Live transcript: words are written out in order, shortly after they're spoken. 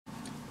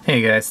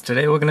Hey guys,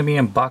 today we're going to be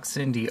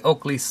unboxing the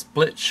Oakley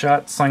Split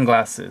Shot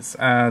sunglasses.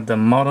 The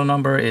model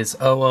number is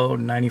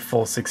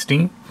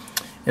OO9416.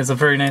 It's a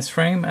very nice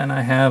frame, and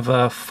I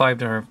have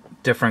 5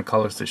 different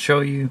colors to show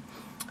you.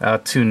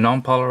 2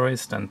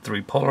 non-polarized and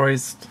 3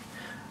 polarized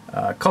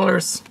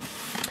colors.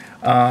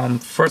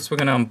 First we're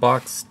going to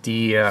unbox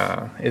the,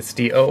 it's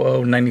the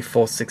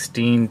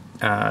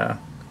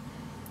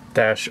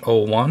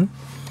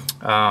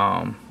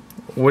OO9416-01.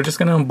 We're just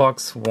gonna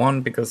unbox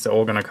one because they're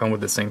all gonna come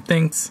with the same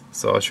things.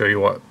 So I'll show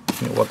you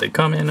what they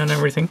come in and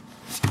everything.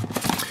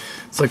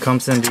 So it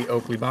comes in the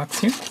Oakley box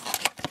here.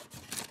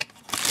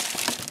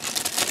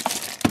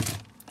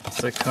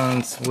 So it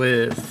comes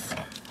with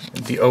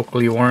the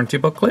Oakley warranty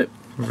booklet,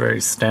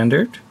 very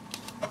standard.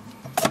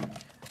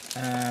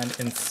 And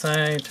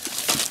inside,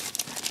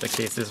 the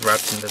case is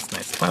wrapped in this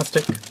nice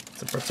plastic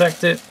to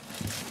protect it.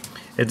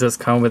 It does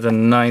come with a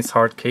nice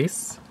hard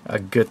case.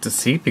 Good to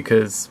see,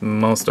 because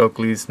most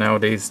Oakleys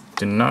nowadays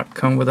do not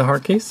come with a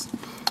hard case.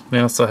 It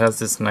also has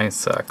this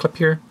nice clip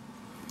here,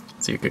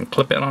 so you can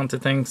clip it onto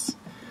things.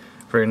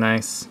 Very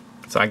nice.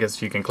 So I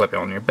guess you can clip it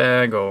on your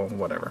bag or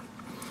whatever.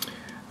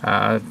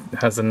 It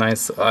has a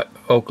nice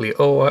Oakley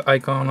O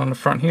icon on the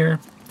front here,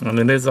 and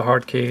it is a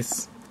hard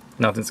case.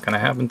 Nothing's gonna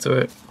happen to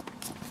it.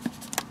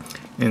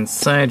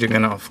 Inside, you're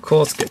gonna of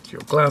course get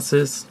your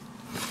glasses.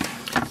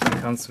 It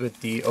comes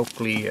with the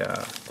Oakley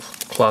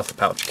cloth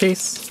pouch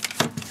case.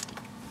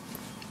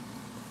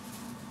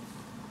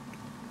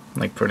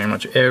 Like pretty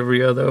much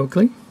every other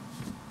Oakley.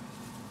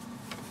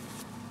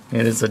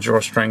 It is a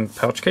drawstring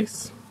pouch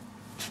case.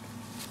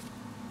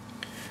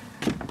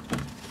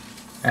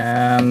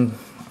 And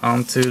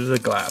onto the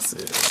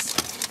glasses.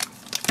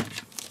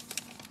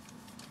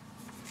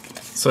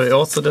 So it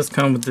also does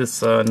come with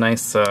this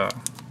nice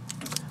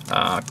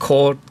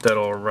cord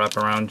that'll wrap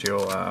around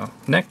your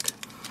neck.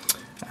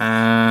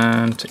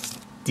 And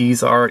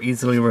these are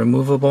easily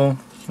removable.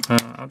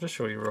 I'll just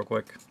show you real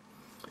quick.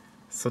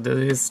 So there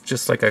is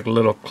just like a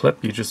little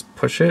clip, you just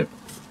push it.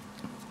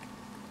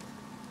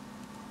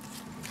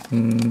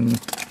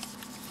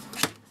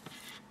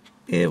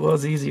 It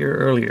was easier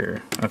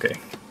earlier. Okay.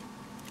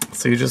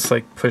 So you just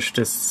like push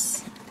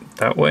this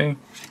that way.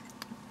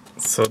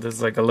 So there's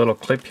like a little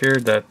clip here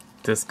that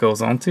this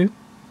goes onto.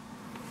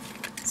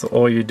 So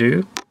all you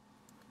do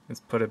is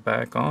put it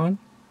back on,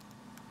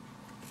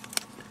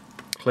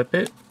 clip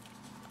it,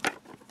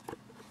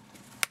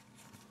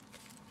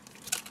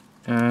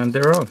 and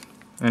they're on.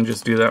 And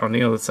just do that on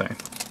the other side.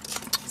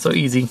 So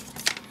easy.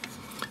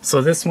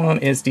 So this one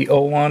is the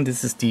O1.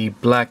 This is the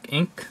black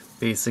ink,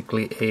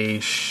 basically a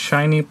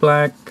shiny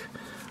black.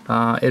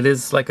 It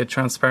is like a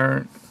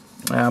transparent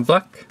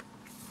black.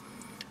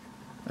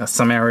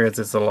 Some areas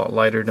it's a lot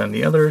lighter than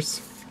the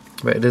others,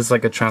 but it is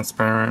like a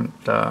transparent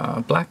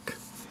black.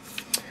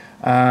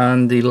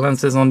 And the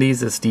lenses on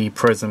these is the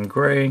Prizm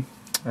gray.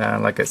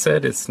 Like I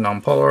said, it's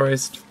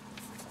non-polarized.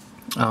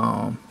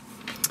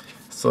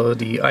 So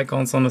the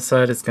icons on the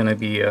side is going to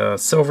be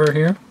silver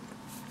here.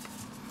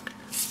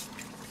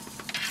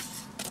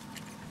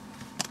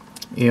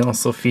 It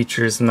also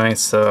features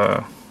nice,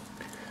 I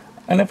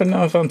never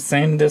know if I'm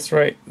saying this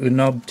right,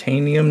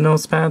 unobtainium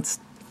nose pads.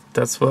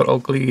 That's what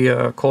Oakley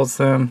calls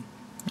them.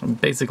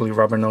 Basically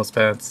rubber nose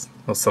pads,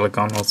 or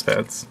silicone nose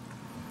pads.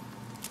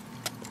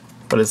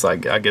 But it's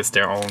like, I guess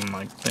their own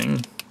like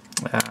thing.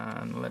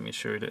 And let me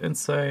show you the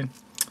inside.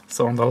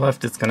 So on the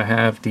left it's going to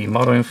have the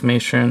model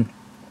information.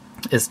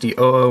 It's the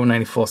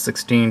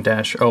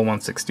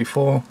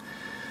OO9416-0164.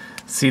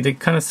 See, they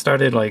kind of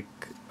started like,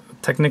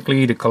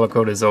 technically the color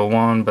code is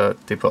 01,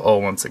 but they put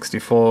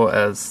 0164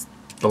 as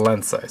the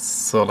lens size.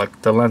 So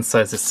like the lens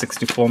size is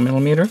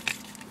 64mm.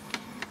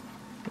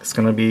 It's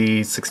gonna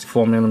be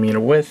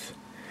 64mm width,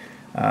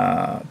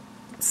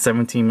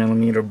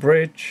 17mm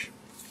bridge.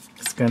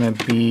 It's gonna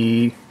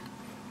be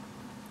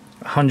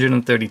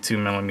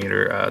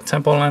 132mm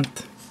tempo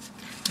length,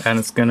 and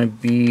it's gonna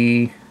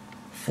be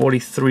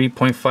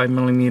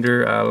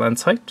 43.5mm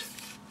lens height.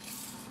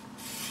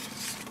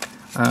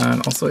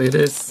 And also it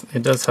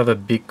does have a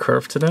big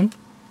curve to them.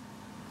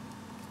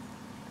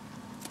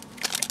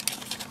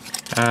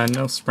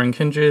 No spring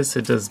hinges.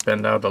 It does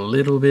bend out a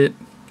little bit,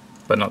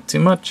 but not too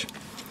much.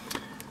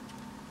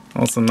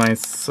 Also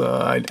nice,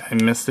 I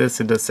missed this,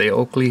 it does say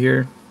Oakley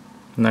here.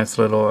 Nice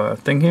little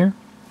thing here.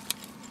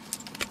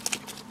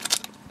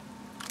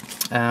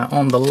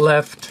 On the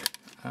left,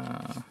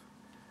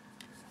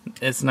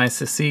 it's nice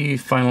to see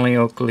finally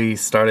Oakley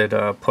started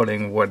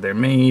putting where they're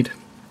made.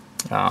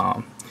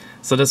 So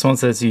this one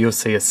says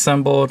USA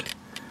assembled.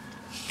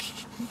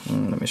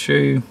 Let me show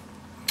you.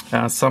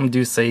 Some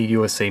do say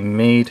USA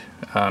made.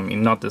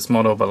 Not this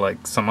model, but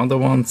like some other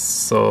ones.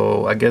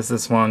 So I guess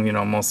this one, you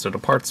know, most of the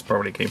parts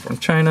probably came from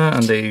China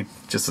and they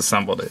just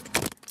assembled it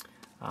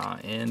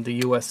in the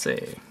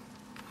USA.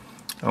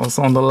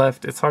 Also on the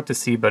left, it's hard to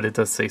see, but it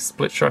does say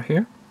Split Shot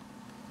here.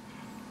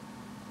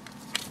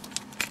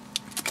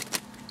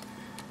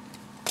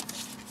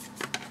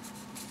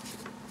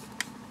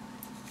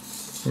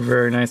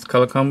 Very nice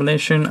color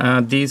combination.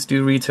 These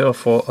do retail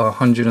for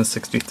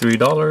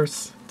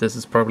 $163. This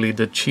is probably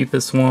the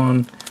cheapest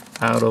one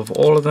out of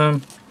all of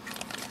them.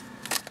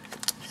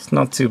 It's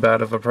not too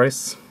bad of a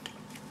price.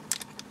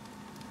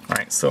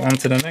 Alright, so on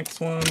to the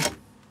next one.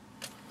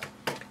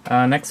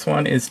 Next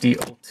one is the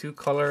O2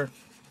 color.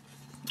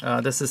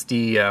 This is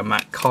the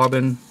matte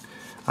carbon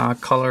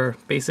color.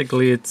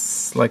 Basically,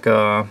 it's like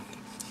a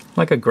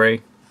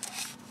gray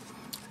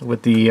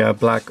with the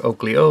black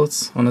Oakley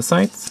O's on the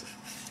sides.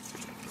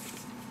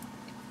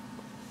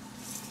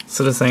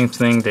 So the same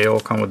thing, they all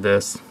come with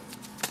this.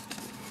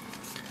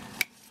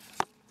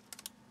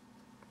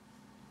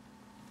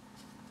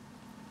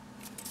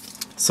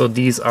 So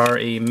these are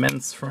a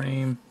men's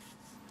frame.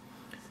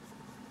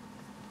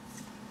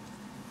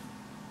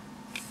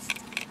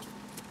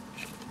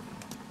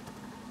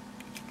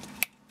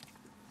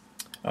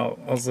 Oh,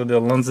 also the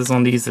lenses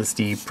on these is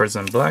the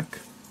Prizm Black.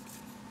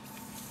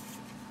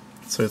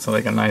 So it's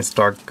like a nice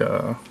dark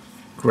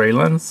gray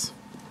lens.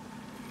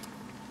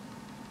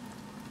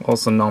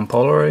 Also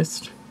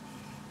non-polarized.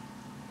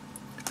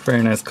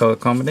 Very nice color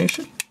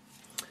combination.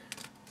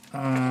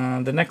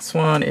 The next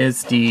one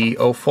is the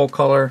O4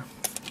 color.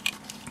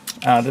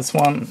 This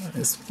one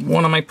is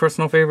one of my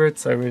personal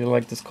favorites. I really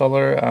like this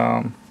color.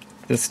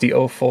 This is the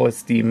O4,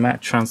 it's the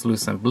matte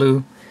translucent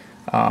blue.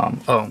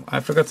 Oh, I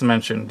forgot to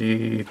mention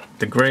the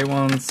gray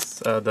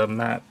ones, the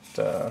matte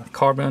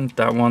carbon,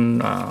 that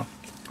one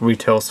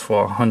retails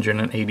for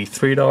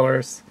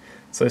 $183.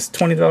 So it's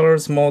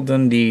 $20 more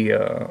than the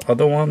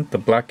other one, the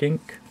black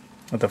ink,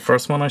 the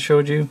first one I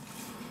showed you.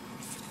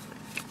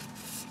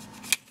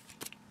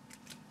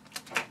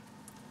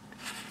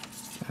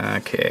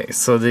 Okay,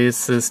 so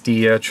this is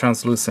the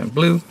translucent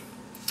blue.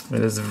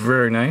 It is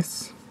very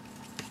nice.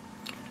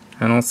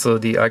 And also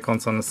the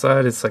icons on the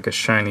side, it's like a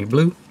shiny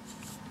blue.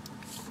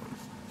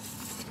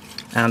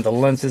 And the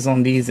lenses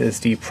on these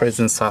is the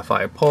Prizm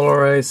Sapphire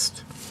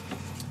Polarized.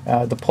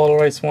 The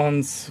polarized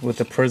ones with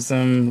the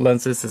Prizm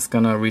lenses is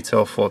gonna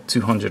retail for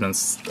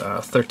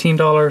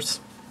 $213.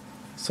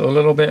 So a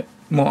little bit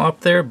more up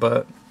there,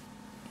 but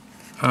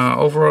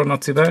overall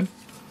not too bad.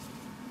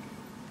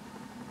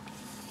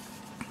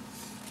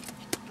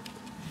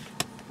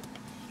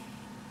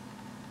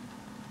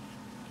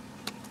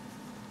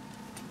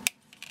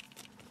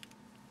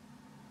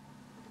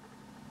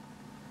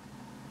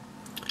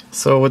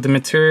 So with the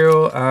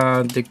material,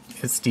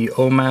 it's the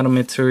O-metal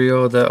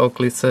material that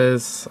Oakley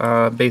says,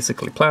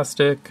 basically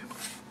plastic.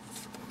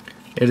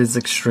 It is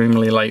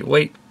extremely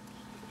lightweight,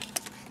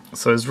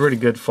 so it's really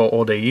good for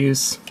all day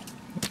use.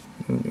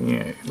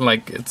 Yeah,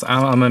 like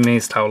I'm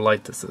amazed how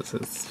light this is.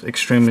 It's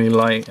extremely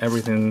light.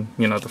 Everything,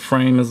 you know, the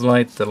frame is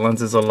light, the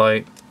lenses are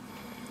light.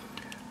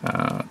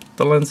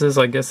 The lenses,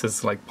 I guess,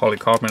 is like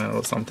polycarbonate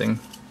or something.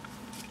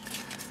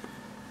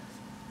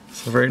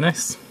 So very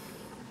nice.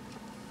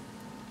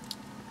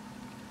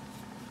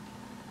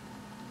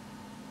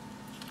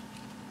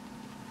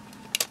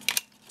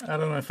 I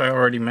don't know if I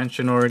already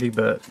mentioned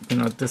but you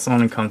know, this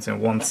only comes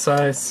in one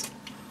size.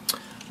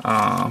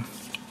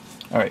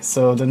 Alright,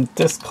 so then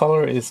this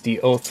color is the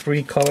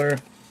O3 color.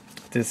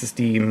 This is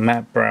the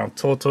matte brown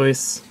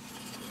Tortoise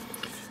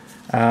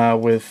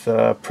with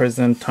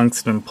Prizm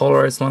Tungsten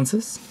Polarized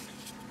lenses.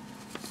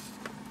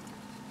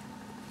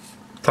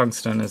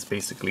 Tungsten is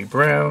basically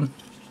brown.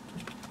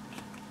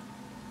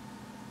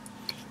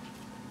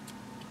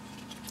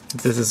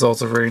 This is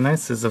also very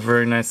nice. It's a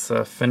very nice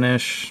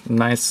finish,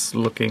 nice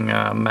looking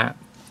matte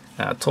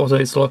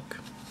tortoise look.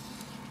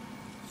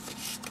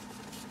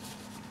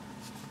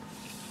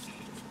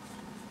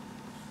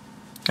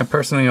 I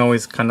personally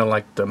always kind of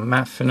like the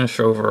matte finish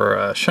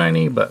over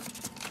shiny, but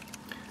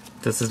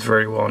this is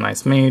very well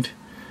nice made.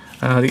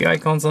 The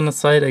icons on the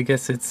side, I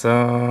guess it's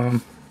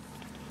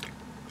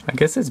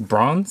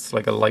bronze,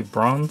 like a light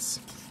bronze.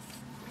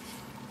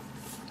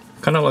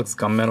 Kind of looks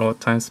gunmetal at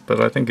times,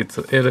 but I think it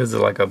is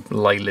like a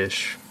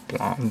lightish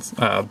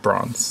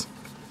bronze.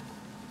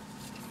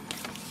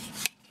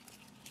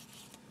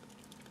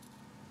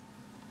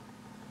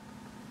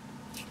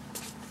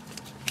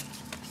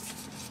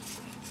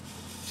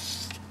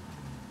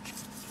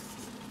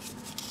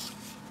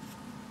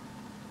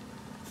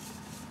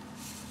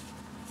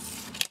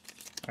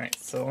 Alright,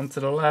 so on to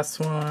the last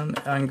one.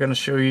 I'm going to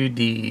show you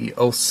the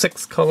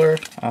 06 color.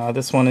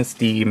 This one is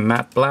the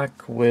matte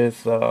black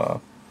with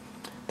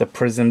the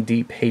Prizm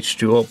Deep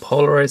H2O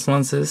polarized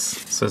lenses.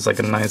 So it's like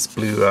a nice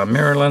blue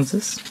mirror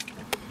lenses.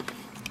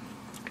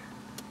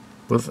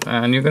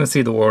 And you're going to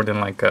see the word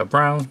in like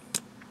brown.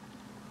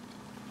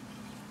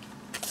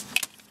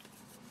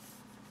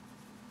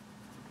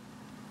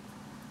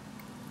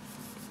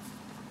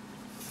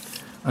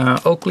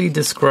 Oakley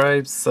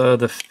describes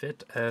the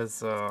fit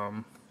as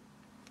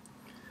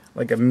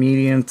like a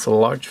medium to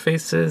large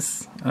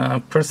faces.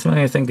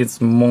 Personally, I think it's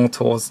more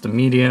towards the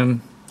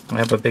medium. I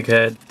have a big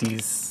head.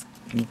 These,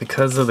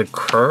 because of the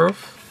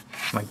curve,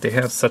 like they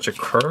have such a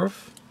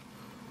curve,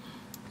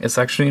 it's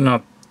actually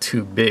not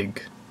too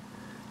big.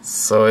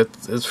 So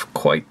it's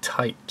quite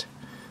tight.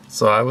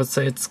 So I would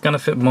say it's gonna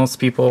fit most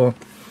people,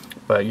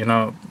 but you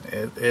know,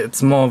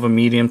 it's more of a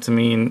medium to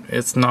me.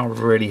 It's not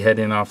really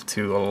heading off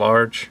to a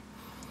large.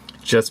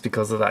 just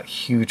because of that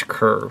huge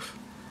curve.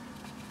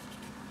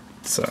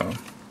 So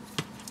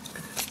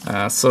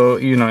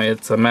you know,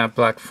 it's a matte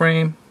black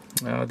frame.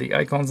 The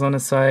icons on the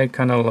side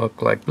kind of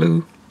look like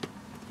blue,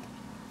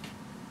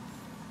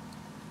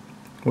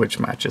 which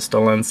matches the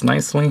lens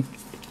nicely.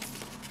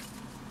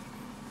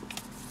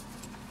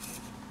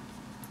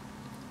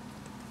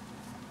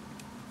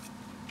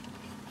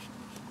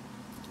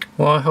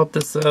 Well, I hope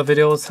this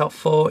video was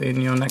helpful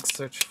in your next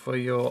search for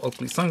your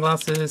Oakley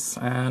sunglasses,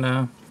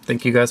 and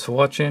thank you guys for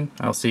watching.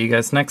 I'll see you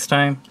guys next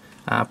time.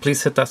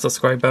 Please hit that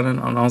subscribe button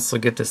and also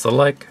give this a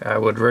like. I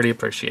would really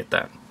appreciate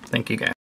that. Thank you guys.